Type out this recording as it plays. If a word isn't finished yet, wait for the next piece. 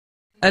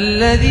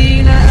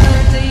الذين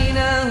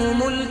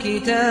آتيناهم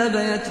الكتاب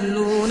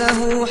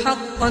يتلونه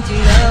حق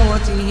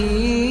تلاوته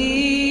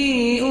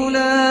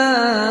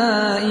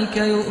أولئك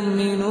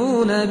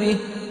يؤمنون به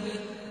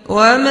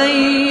ومن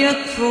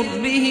يكفر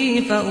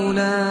به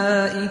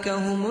فأولئك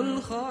هم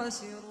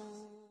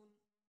الخاسرون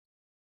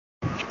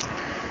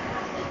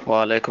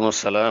وعليكم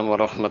السلام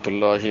ورحمة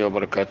الله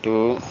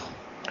وبركاته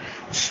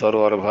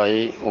সরোয়ার ভাই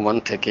ওমান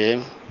থেকে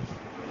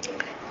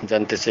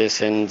জানতে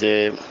চেয়েছেন যে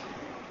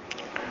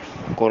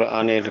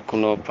কোরআনের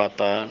কোনো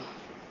পাতা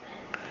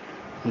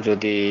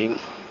যদি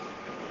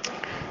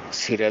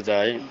ছিঁড়ে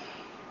যায়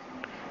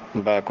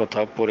বা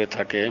কোথাও পড়ে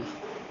থাকে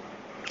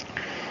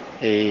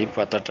এই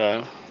পাতাটা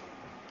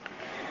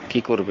কি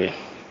করবে?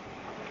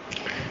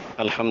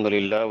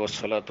 আলহামদুলিল্লাহ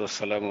ওয়াসসালাতু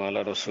ওয়াসসালামু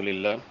আলা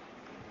রাসূলিল্লাহ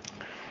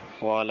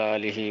ওয়া আলা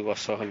আলিহি ওয়া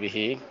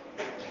সাহবিহি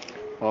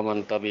ওয়া মান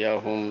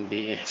তাবিআহুম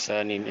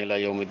বিইহসানিন ইলা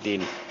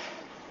ইয়াউমিদ্দিন।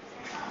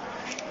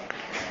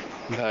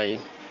 ভাই,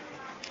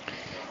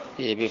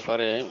 এ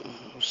ব্যাপারে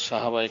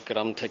সাহাবায়ে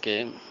কেরাম থেকে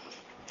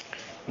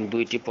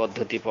দুইটি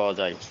পদ্ধতি পাওয়া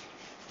যায়।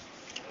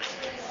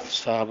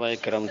 সাহাবায়ে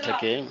কেরাম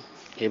থেকে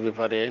এ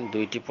ব্যাপারে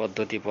দুইটি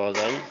পদ্ধতি পাওয়া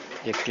যায়।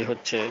 একটি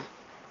হচ্ছে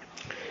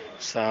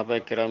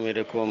সাহাবায়ে কেরাম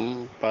এরকম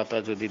পাতা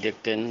যদি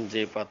দেখতেন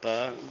যে পাতা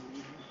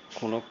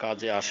কোনো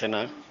কাজে আসে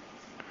না,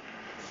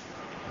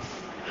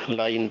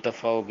 লা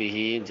ইনতাফাউ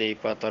বিহি, যেই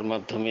পাতার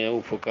মাধ্যমে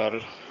উপকার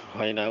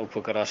হয় না,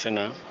 উপকার আসে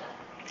না,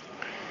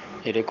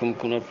 এরকম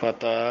কোনো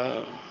পাতা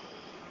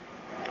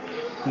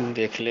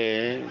দেখলে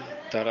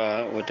তারা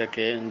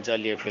ওইটাকে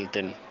জ্বালিয়ে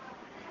ফেলতেন।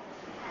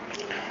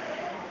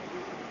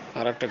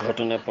 আর একটা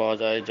ঘটনা পাওয়া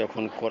যায়,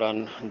 যখন কোরআন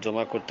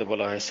জমা করতে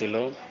বলা হয়েছিল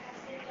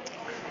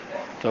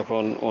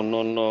তখন অন্য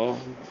অন্য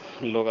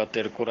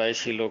লোগাতের,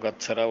 কুরাইশি লোগাত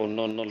ছাড়া অন্য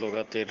অন্য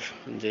লোগাতের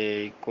যে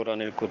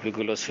কোরআনের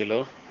কপিগুলো ছিল,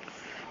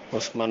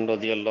 ওসমান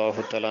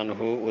রাদিয়াল্লাহু তাআলা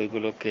আনহু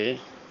ওইগুলোকে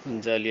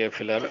জ্বালিয়ে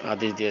ফেলার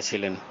আদেশ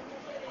দিয়েছিলেন।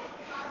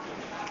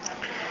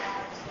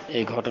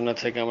 এই ঘটনা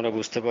থেকে আমরা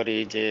বুঝতে পারি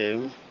যে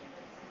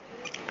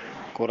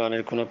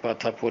কোরআনের কোনো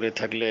পাতা পড়ে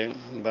থাকলে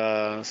বা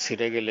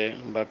ছিঁড়ে গেলে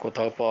বা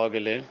কোথাও পাওয়া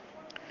গেলে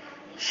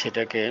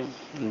সেটাকে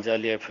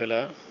জ্বালিয়ে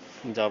ফেলা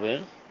যাবে।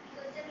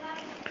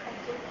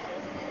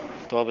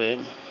 তবে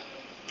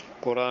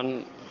কোরআন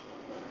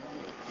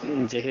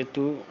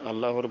যেহেতু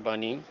আল্লাহর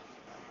বাণী,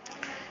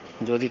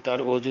 যদি তার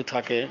অজু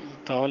থাকে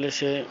তাহলে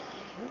সে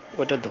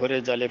ওটা ধরে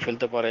জ্বালিয়ে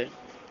ফেলতে পারে,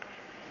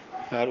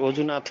 আর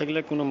অজু না থাকলে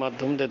কোনো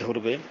মাধ্যম দিয়ে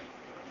ধরবে।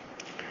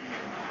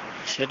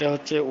 সেটা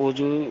হচ্ছে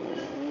অজু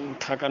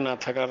থাকা না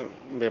থাকার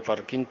ব্যাপার।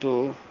 কিন্তু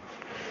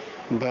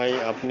ভাই,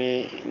 আপনি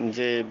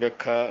যে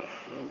ব্যাখ্যা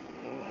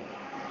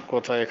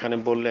কথা এখানে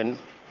বললেন,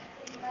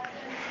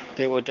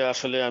 তো ওইটা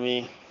আসলে আমি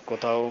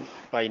কোথাও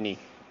পাইনি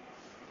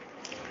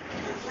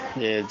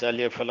যে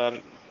জ্বালিয়ে ফেলার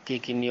কি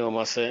কি নিয়ম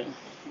আছে,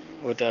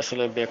 ওইটা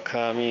আসলে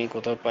ব্যাখ্যা আমি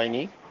কোথাও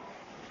পাইনি।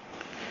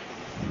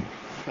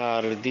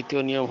 আর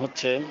দ্বিতীয় নিয়ম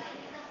হচ্ছে,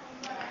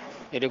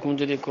 এরকম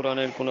যদি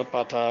কোরআনের কোনো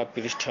পাতা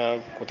পৃষ্ঠা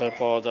কোথায়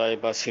পাওয়া যায়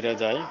বা ছিঁড়ে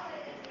যায়,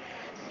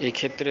 এই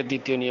ক্ষেত্রে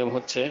দ্বিতীয় নিয়ম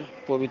হচ্ছে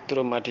পবিত্র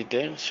মাটিতে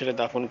সেটা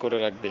দাফন করে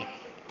রাখবে,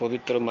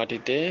 পবিত্র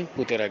মাটিতে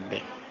পুঁতে রাখবে।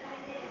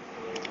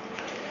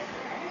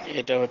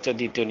 এটা হচ্ছে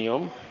দ্বিতীয়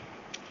নিয়ম।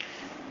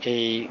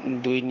 এই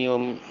দুই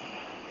নিয়ম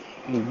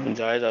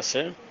জায়েজ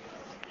আছে,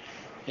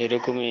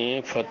 এরকমই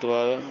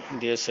ফতোয়া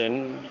দিয়েছেন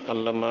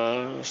আল্লামা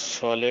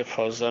সালেহ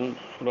ফওজান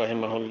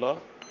রাহিমাহুল্লাহ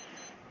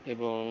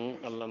এবং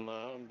আল্লামা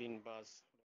বিন বাজ।